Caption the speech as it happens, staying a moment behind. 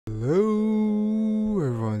Hello,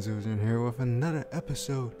 everyone. Ziljin here with another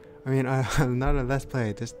episode. Another Let's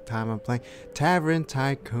Play. This time I'm playing Tavern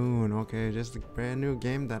Tycoon. Okay, just a brand new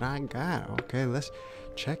game that I got. Okay, let's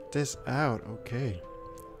check this out. Okay.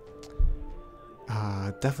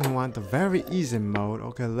 Definitely want the very easy mode.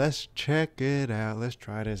 Okay, let's check it out. Let's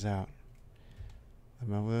try this out. I'm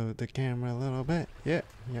gonna move the camera a little bit. Yeah.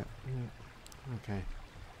 Okay,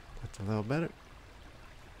 that's a little better.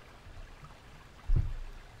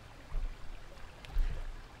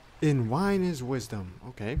 In wine is wisdom.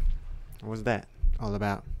 Okay. What's that all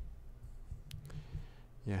about?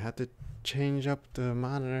 Yeah, I had to change up the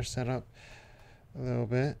monitor setup a little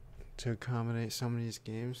bit to accommodate some of these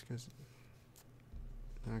games.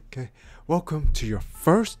 Okay. Welcome to your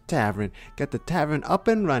first tavern. Get the tavern up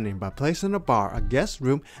and running by placing a bar, a guest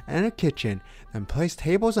room, and a kitchen. Then place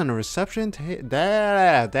tables on the reception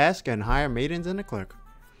desk and hire maidens and a clerk.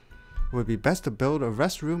 It would be best to build a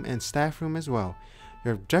restroom and staff room as well.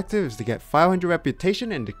 Your objective is to get 500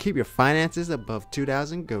 reputation and to keep your finances above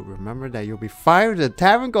 2,000 gold. Remember that you'll be fired if the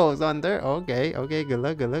tavern goes under. Okay, good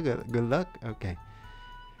luck. Okay.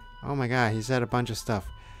 Oh my god, he said a bunch of stuff.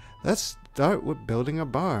 Let's start with building a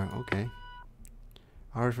bar. Okay.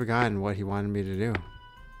 I already forgotten what he wanted me to do.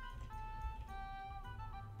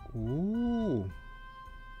 Ooh.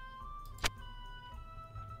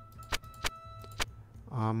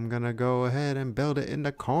 I'm gonna go ahead and build it in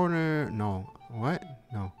the corner. No. What?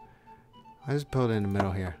 No. I just build it in the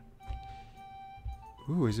middle here.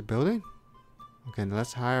 Ooh, is it building? Okay,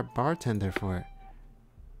 let's hire a bartender for it.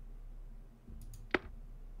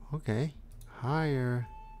 Okay. Hire.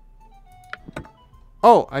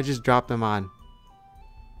 Oh, I just dropped them on.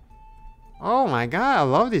 Oh my god, I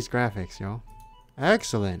love these graphics, yo.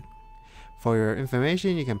 Excellent. For your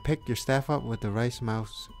information, you can pick your staff up with the right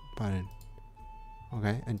mouse button.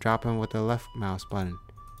 Okay, and drop them with the left mouse button.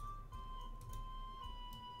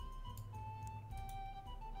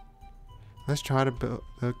 Let's try to build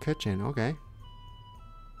the kitchen. Okay.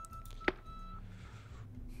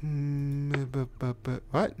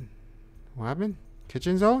 What? What happened?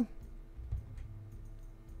 Kitchen zone?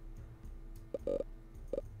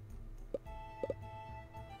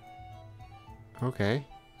 Okay.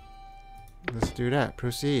 Let's do that.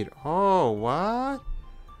 Proceed. Oh, what?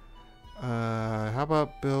 How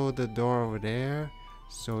about build the door over there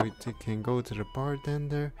so it can go to the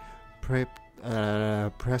bartender? Place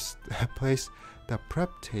the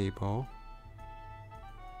prep table.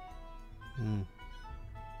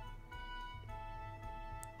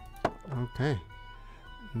 Okay.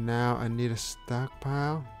 Now I need a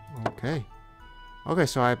stockpile. Okay. Okay,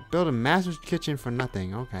 so I built a master's kitchen for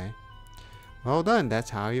nothing. Okay. Well done.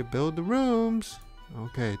 That's how you build the rooms.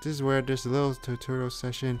 Okay, this is where this little tutorial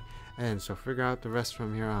session ends. So figure out the rest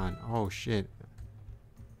from here on. Oh shit.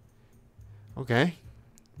 Okay.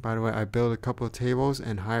 By the way, I built a couple of tables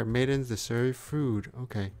and hired maidens to serve food.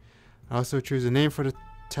 Okay. I also choose a name for the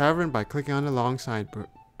tavern by clicking on the long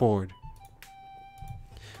board.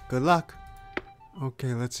 Good luck.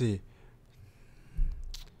 Okay, let's see.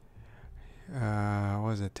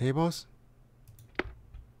 What is it? Tables?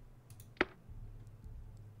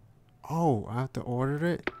 Oh, I have to order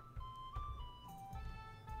it?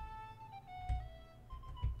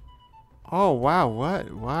 Oh, wow.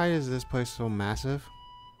 What? Why is this place so massive?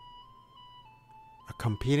 A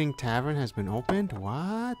competing tavern has been opened?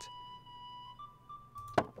 What?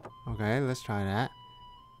 Okay, let's try that.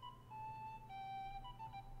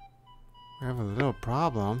 We have a little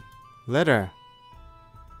problem. Litter.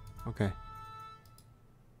 Okay.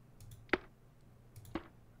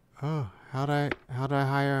 Oh, how do I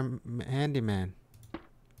hire a handyman?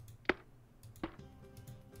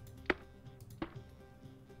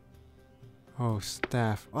 Oh,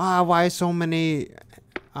 staff. Ah, why so many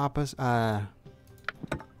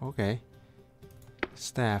okay.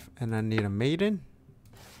 Staff. And I need a maiden?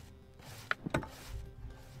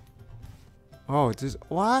 Oh, this.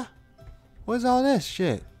 What? What's all this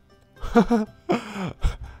shit?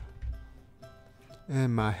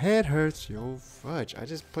 And my head hurts. Yo, fudge. I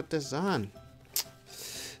just put this on.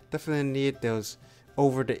 Definitely need those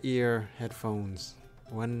over-the-ear headphones.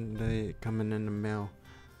 When they coming in the mail.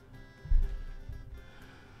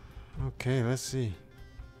 Okay, let's see.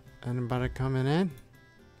 Anybody coming in?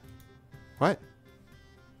 What?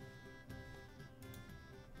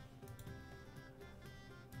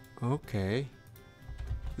 Okay.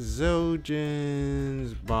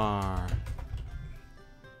 Ziljin's bar.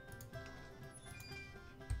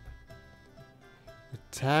 The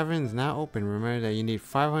tavern's now open. Remember that you need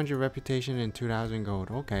 500 reputation and 2,000 gold.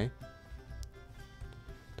 Okay.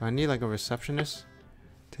 Do I need like a receptionist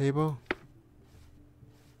table?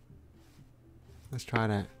 Let's try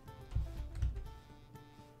that.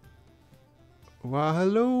 Well,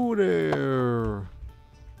 hello there.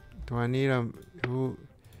 Do I need a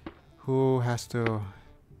who has to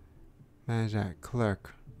manage that?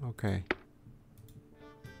 Clerk. Okay.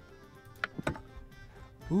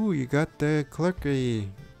 Ooh, you got the clerky.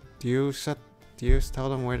 Do you tell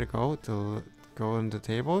them where to go on the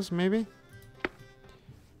tables maybe?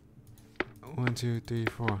 1, 2, 3,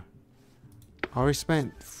 4. Already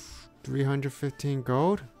spent 315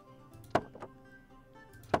 gold.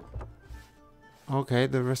 Okay,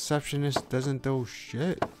 the receptionist doesn't do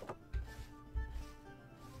shit.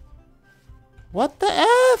 What the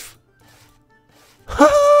F?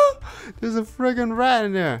 There's a friggin' rat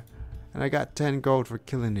in there. And I got 10 gold for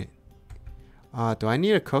killing it. Do I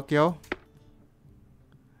need a cook, yo?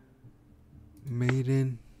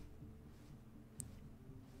 Maiden.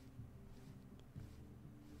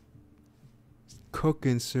 Cook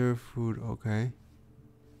and serve food, okay.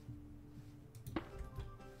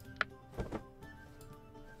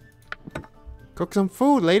 Cook some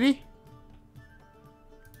food, lady.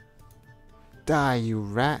 Die, you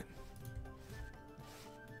rat.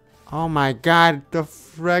 Oh my god, the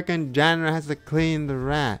frickin' janitor has to clean the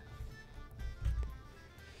rat.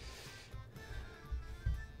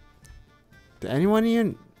 Did anyone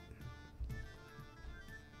even...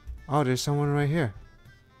 Oh, there's someone right here.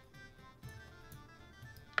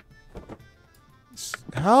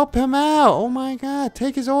 Help him out! Oh my god,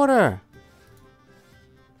 take his order.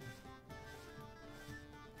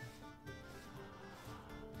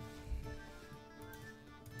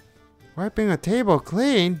 Wiping a table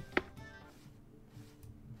clean?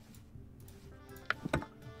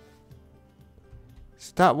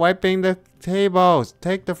 Stop wiping the tables.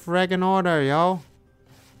 Take the friggin' order, yo.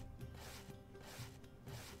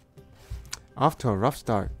 Off to a rough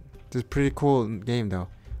start. This is a pretty cool game, though.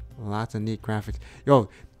 Lots of neat graphics. Yo,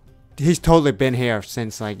 he's totally been here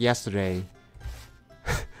since, like, yesterday.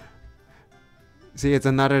 See, it's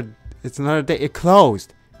another day. It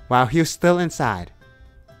closed while he was still inside.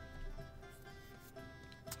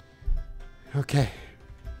 Okay.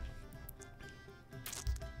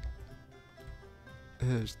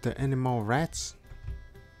 Is there any more rats?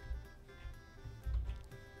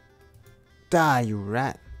 Die, you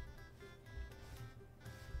rat.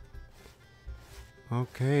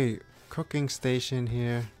 Okay, cooking station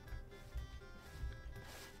here.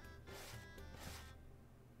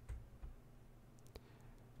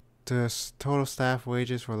 The total staff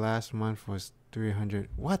wages for last month was 300.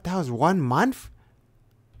 What? That was 1 month?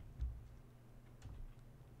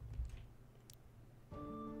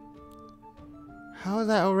 How is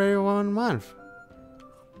that already 1 month?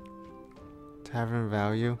 Tavern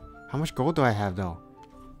value. How much gold do I have though?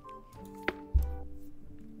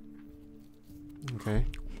 Okay.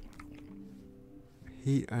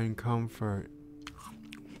 Heat and comfort.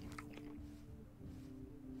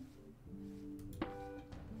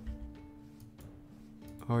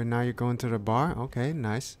 Oh, now you're going to the bar? Okay,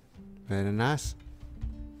 nice. Very nice.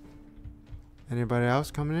 Anybody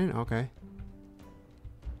else coming in? Okay.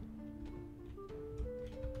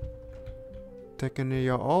 Taking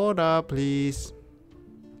your order, please.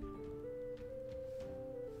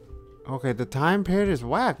 Okay, the time period is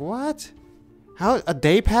whack. What? How a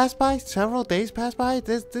day passed by? Several days passed by?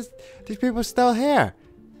 These people are still here.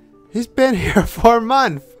 He's been here for a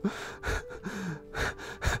month.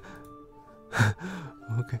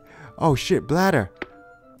 Okay. Oh shit, bladder.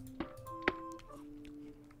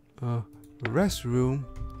 Restroom.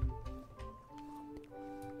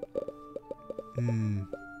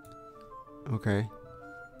 Okay.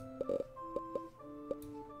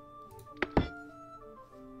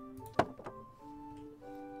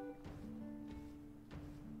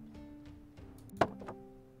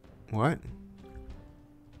 What?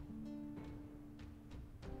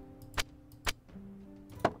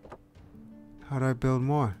 How do I build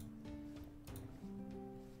more?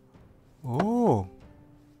 Oh.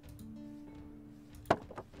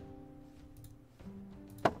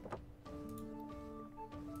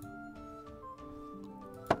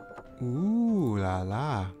 Ooh la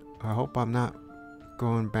la. I hope I'm not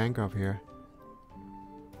going bankrupt here.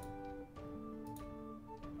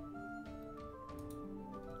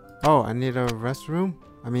 Oh, I need a restroom?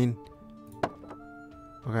 I mean...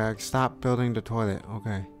 Okay, I stop building the toilet.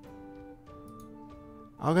 Okay.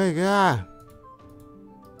 Okay, yeah.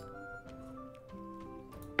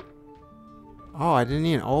 Oh, I didn't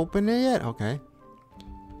even open it yet? Okay.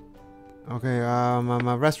 Okay,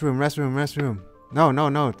 my restroom.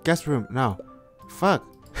 No. Guest room. No. Fuck.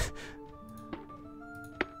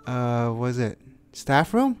 Was it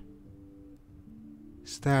staff room?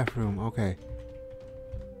 Staff room. Okay.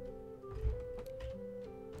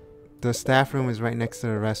 The staff room is right next to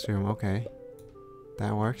the restroom. Okay.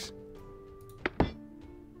 That works.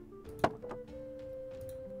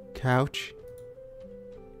 Couch.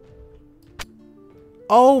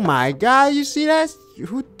 Oh my god, you see that?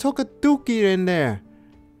 Who took a dookie in there?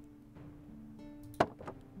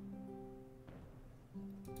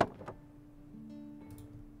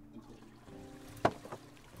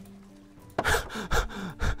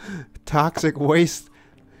 Toxic waste.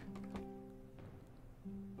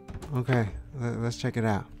 Okay, let's check it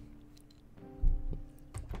out.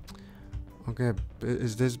 Okay,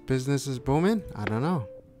 is this business is booming? I don't know.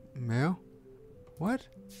 Mail? What?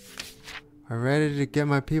 I'm ready to get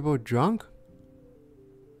my people drunk?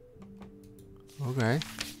 Okay.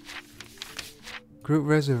 Group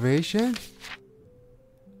reservation?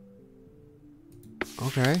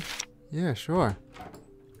 Okay. Yeah, sure.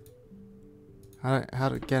 How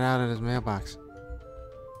to get out of this mailbox?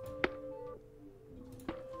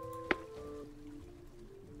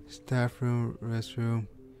 Staff room, restroom,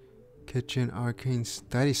 kitchen, arcane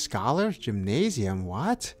study, scholars, gymnasium.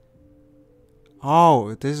 What?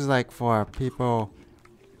 Oh, this is like for people.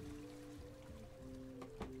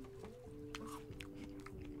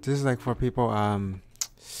 This is like for people.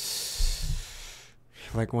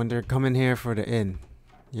 Like when they're coming here for the inn.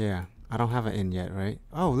 Yeah, I don't have an inn yet, right?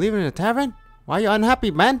 Oh, leaving the tavern? Why are you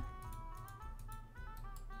unhappy, man?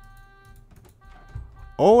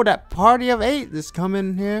 Oh, that party of 8 is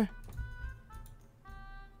coming here.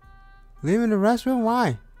 Leaving the restroom?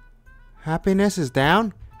 Why? Happiness is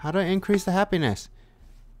down? How do I increase the happiness?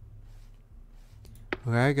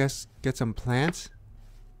 Okay, I guess get some plants.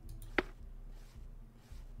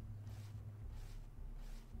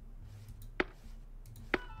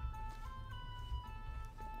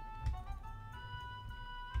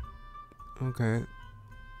 Okay.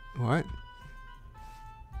 What?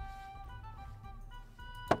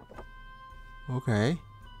 Okay.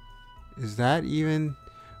 Is that even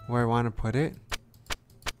where I want to put it?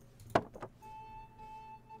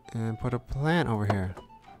 And put a plant over here.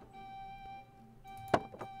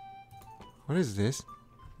 What is this?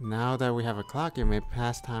 Now that we have a clock, it may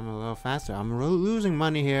pass time a little faster. I'm losing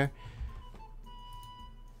money here.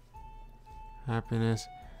 Happiness.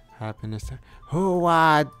 Happiness. Who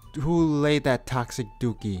laid that toxic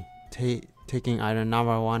dookie? Taking either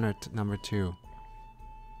number 1 or number 2.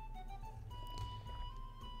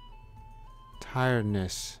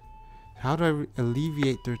 Tiredness. How do I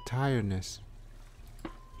alleviate their tiredness?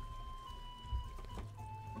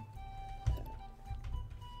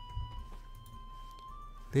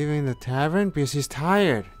 Leaving the tavern because he's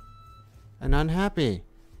tired and unhappy.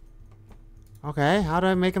 Okay, how do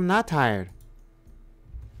I make him not tired?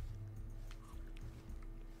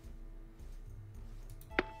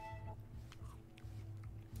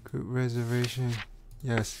 Group reservation.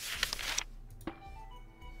 Yes.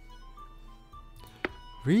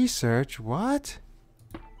 Research? What?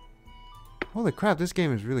 Holy crap, this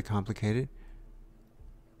game is really complicated.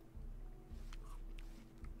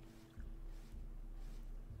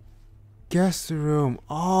 Guest room.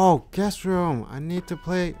 Oh, guest room. I need to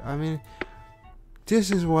play. I mean, this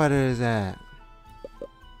is what it is at.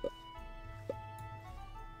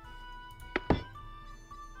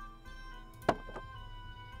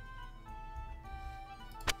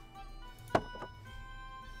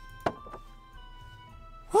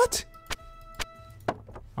 What?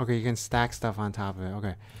 Okay, you can stack stuff on top of it.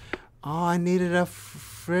 Okay. Oh, I needed a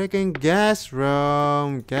friggin' guest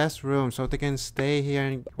room. Guest room. So they can stay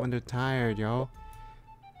here when they're tired, yo.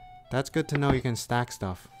 That's good to know you can stack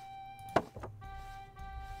stuff.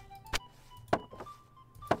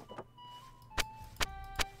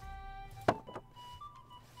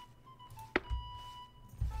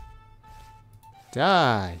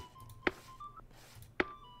 Die.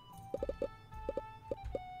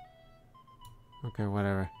 Okay,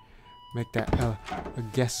 whatever. Make that a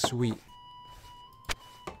guest suite.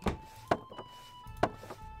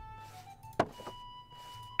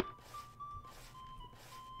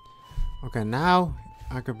 Okay, now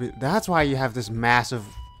I could be. That's why you have this massive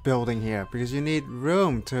building here, because you need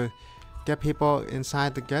room to get people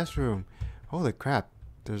inside the guest room. Holy crap,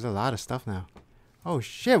 there's a lot of stuff now. Oh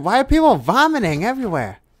shit, why are people vomiting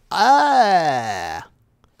everywhere? Ah!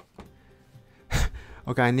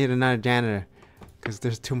 Okay, I need another janitor, because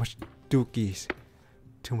there's too much dookies.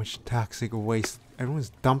 Too much toxic waste.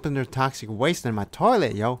 Everyone's dumping their toxic waste in my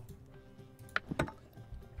toilet, yo.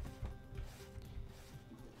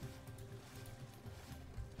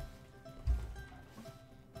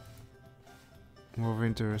 Move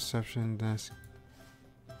into reception desk.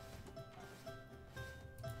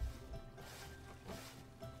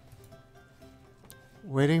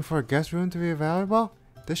 Waiting for a guest room to be available?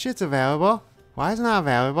 This shit's available. Why is it not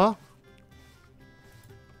available?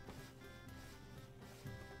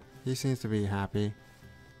 He seems to be happy.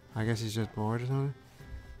 I guess he's just bored or something.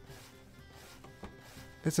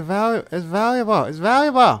 It's valuable. It's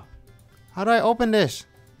valuable. How do I open this?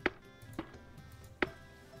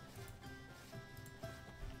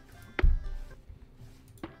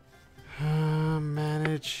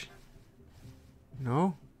 Manage.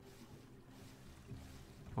 No?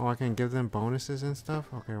 Oh, I can give them bonuses and stuff?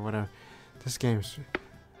 Okay, whatever. This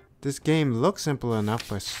game looks simple enough,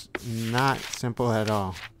 but not simple at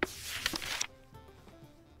all.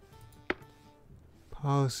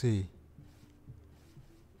 Policy.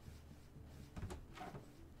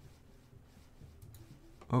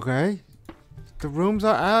 Okay. The rooms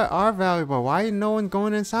are valuable. Why is no one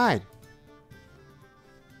going inside?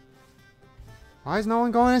 Why is no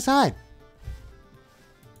one going inside?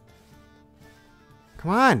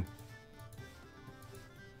 Come on.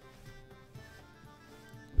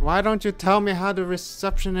 Why don't you tell me how the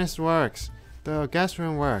receptionist works? The guest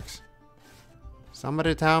room works.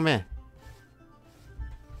 Somebody tell me.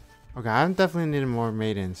 Okay, I'm definitely needing more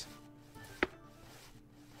maidens.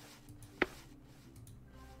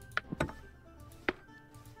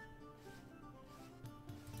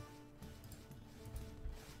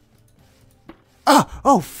 Ah!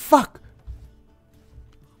 Oh, fuck!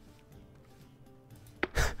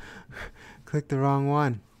 Click the wrong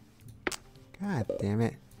one. God damn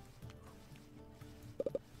it.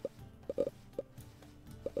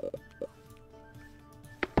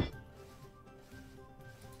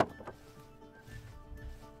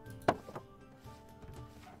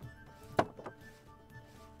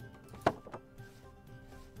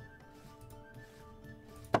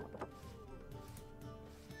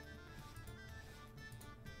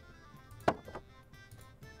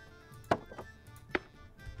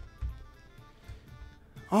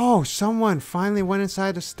 Oh, someone finally went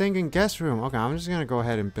inside the stinking guest room. Okay, I'm just gonna go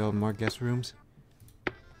ahead and build more guest rooms.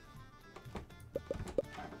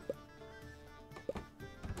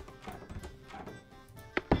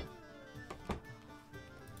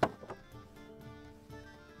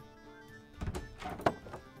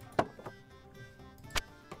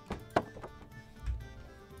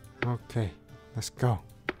 Okay, let's go.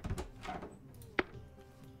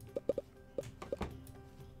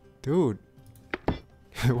 Dude.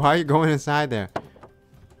 Why are you going inside there?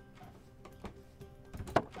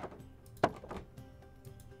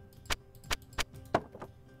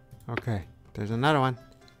 Okay, there's another one.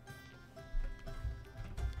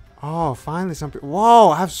 Oh, finally some people.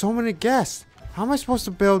 Whoa, I have so many guests. How am I supposed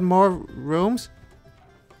to build more rooms?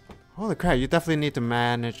 Holy crap, you definitely need to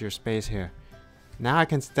manage your space here. Now I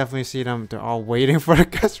can definitely see them. They're all waiting for the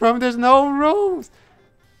guest room. There's no rooms.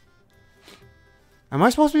 Am I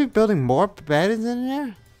supposed to be building more beds in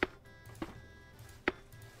there?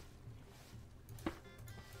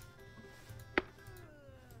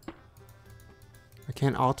 I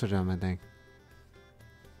can't alter them, I think.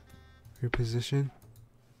 Reposition?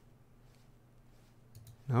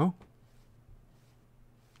 No?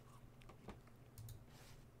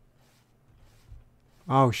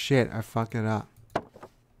 Oh shit, I fucked it up.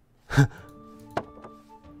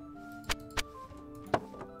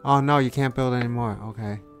 Oh no, you can't build anymore.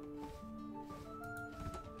 Okay.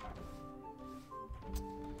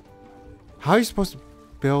 How are you supposed to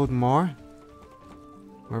build more?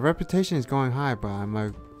 My reputation is going high, but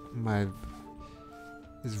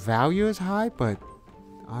his value is high, but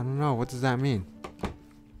I don't know. What does that mean?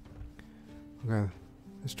 Okay,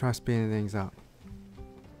 let's try speeding things up.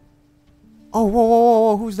 Oh, whoa, whoa, whoa,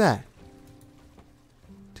 whoa! Who's that?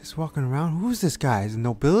 Just walking around. Who's this guy? Is it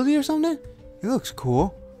nobility or something? He looks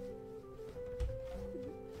cool.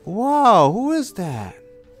 Whoa, who is that?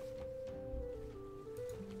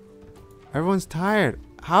 Everyone's tired.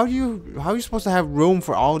 How are you supposed to have room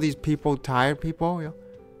for all these people, tired people? Yeah.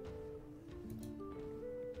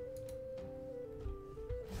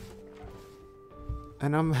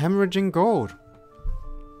 And I'm hemorrhaging gold.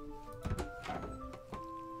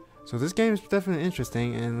 So this game is definitely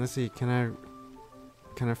interesting. And let's see, can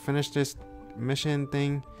I finish this mission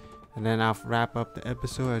thing? And then I'll wrap up the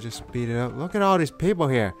episode. I'll just speed it up. Look at all these people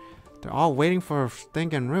here. They're all waiting for a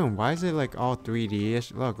stinking room. Why is it like all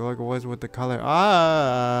 3D-ish? Look what was with the color.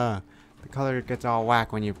 Ah! The color gets all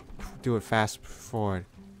whack when you do it fast forward.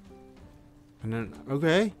 And then,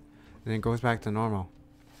 okay. And then it goes back to normal.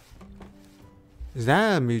 Is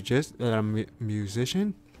that a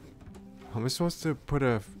musician? Am I supposed to put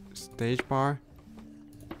a stage bar?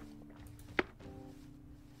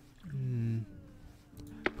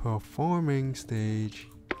 Performing stage.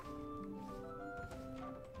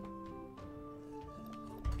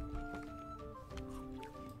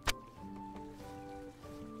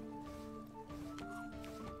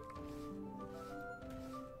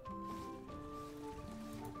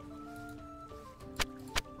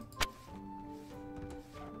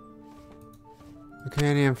 I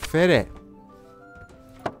can't even fit it.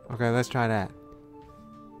 Okay, let's try that.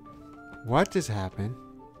 What just happened?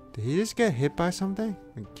 Did he just get hit by something?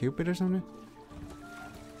 Like Cupid or something?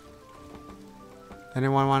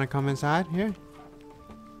 Anyone want to come inside here?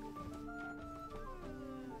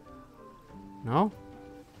 No?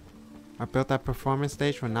 I built that performance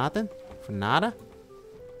stage for nothing? For nada?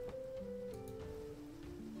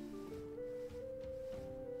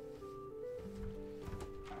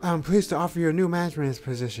 I'm pleased to offer you a new management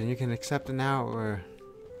position. You can accept it now or...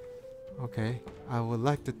 Okay. I would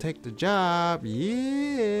like to take the job.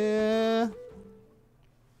 Yeah.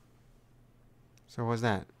 So what's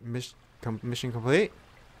that? Mission complete?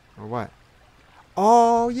 Or what?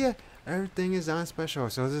 Oh, yeah. Everything is on special.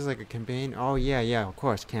 So this is like a campaign. Oh, yeah, of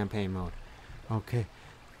course. Campaign mode. Okay.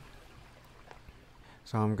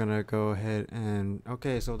 So I'm gonna go ahead and...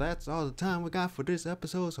 Okay, so that's all the time we got for this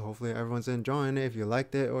episode. So hopefully everyone's enjoying it. If you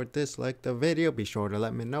liked it or disliked the video, be sure to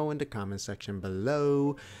let me know in the comment section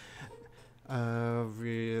below.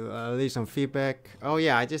 Leave some feedback. Oh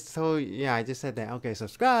yeah, I just said that. Okay,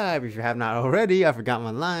 subscribe if you have not already. I forgot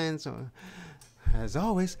my line. So as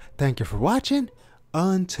always, thank you for watching.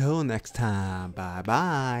 Until next time, bye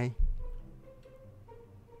bye.